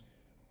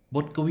บ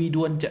ทกวีด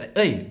วนใจ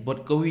บท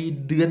กวี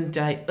เดือนใ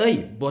จ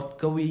บท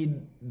กวี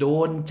โด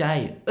นใจ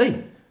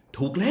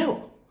ถูกแล้ว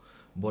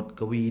บท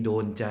กวีโด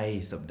นใจ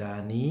สัปดา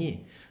ห์นี้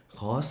ข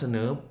อเสน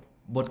อ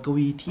บทก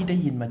วีที่ได้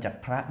ยินมาจาก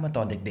พระเมื่อต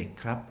อนเด็ก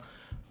ๆครับ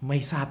ไม่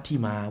ทราบที่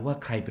มาว่า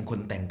ใครเป็นคน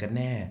แต่งกันแ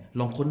น่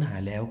ลองค้นหา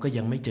แล้วก็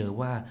ยังไม่เจอ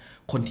ว่า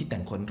คนที่แต่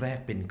งคนแรก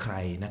เป็นใคร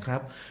นะครั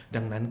บ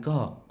ดังนั้นก็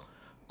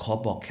ขอ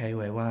บอกแค่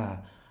ไว้ว่า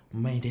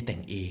ไม่ได้แต่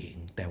งเอง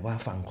แต่ว่า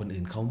ฟังคน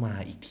อื่นเขามา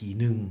อีกที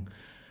หนึ่ง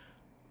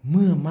เ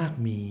มื่อมาก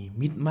มี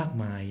มิตรมาก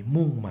มาย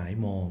มุ่งหมาย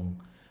มอง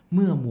เ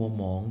มื่อมัว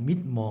มองมิต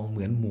รมองเห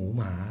มือนหมู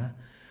หมา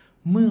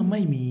เมื่อไ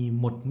ม่มี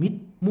หมดมิตร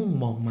มุ่ง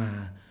มองมา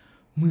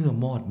เมื่อ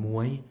มอดม้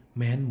วยแ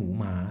ม้นหมู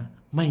หมา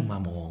ไม่มา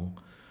มอง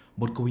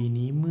บทกวี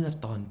นี้เมื่อ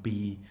ตอนปี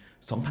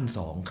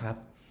2002ครับ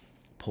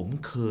ผม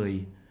เคย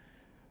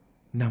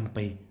นำไป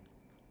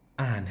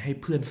อ่านให้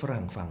เพื่อนฝ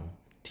รั่งฟัง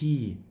ที่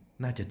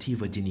น่าจะที่เ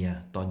วอร์จิเนีย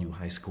ตอนอยู่ไฮ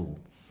สคูล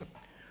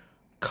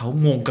เขา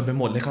งงกันไป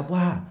หมดเลยครับ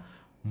ว่า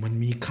มัน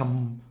มีค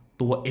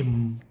ำตัว M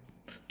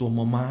ตัวม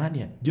อม้าเ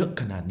นี่ยเยอะ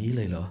ขนาดนี้เ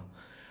ลยเหรอ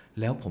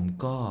แล้วผม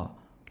ก็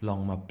ลอง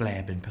มาแปล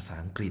เป็นภาษา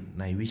อังกฤษ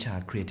ในวิชา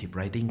Creative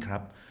Writing ครั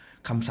บ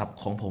คำศัพท์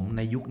ของผมใ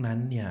นยุคนั้น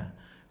เนี่ย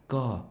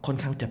ก็ค่อน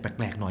ข้างจะแป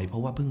ลกๆหน่อยเพรา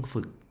ะว่าเพิ่ง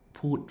ฝึก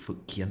พูดฝึก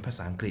เขียนภาษ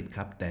าอังกฤษค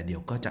รับแต่เดี๋ย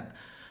วก็จะ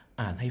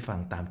อ่านให้ฟัง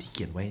ตามที่เ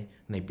ขียนไว้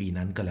ในปี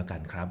นั้นก็แล้วกั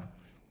นครับ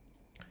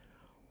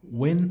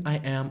When I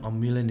am a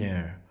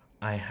millionaire,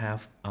 I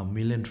have a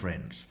million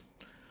friends.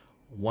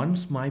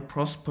 Once my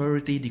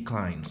prosperity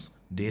declines,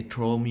 they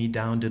throw me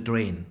down the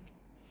drain.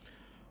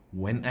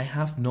 When I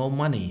have no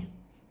money,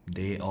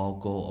 they all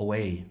go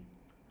away.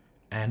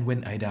 And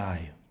when I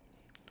die,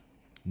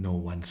 no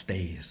one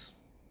stays.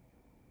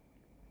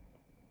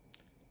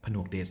 ผน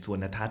วกเดชสุวร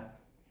รณทัศน์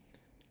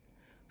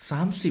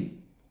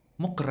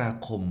30มกรา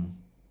คม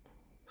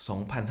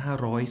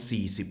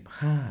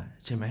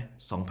2545ใช่ไหม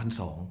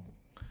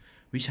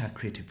2002วิชา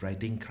Creative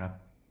Writing ครับ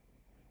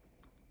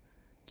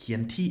เขีย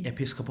นที่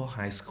Episcopal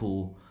High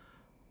School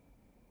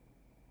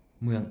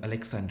เมืองอเล็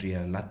กซานเดรีย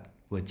รัฐ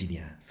เวอร์จิเนี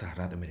ยสห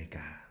รัฐอเมริก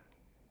า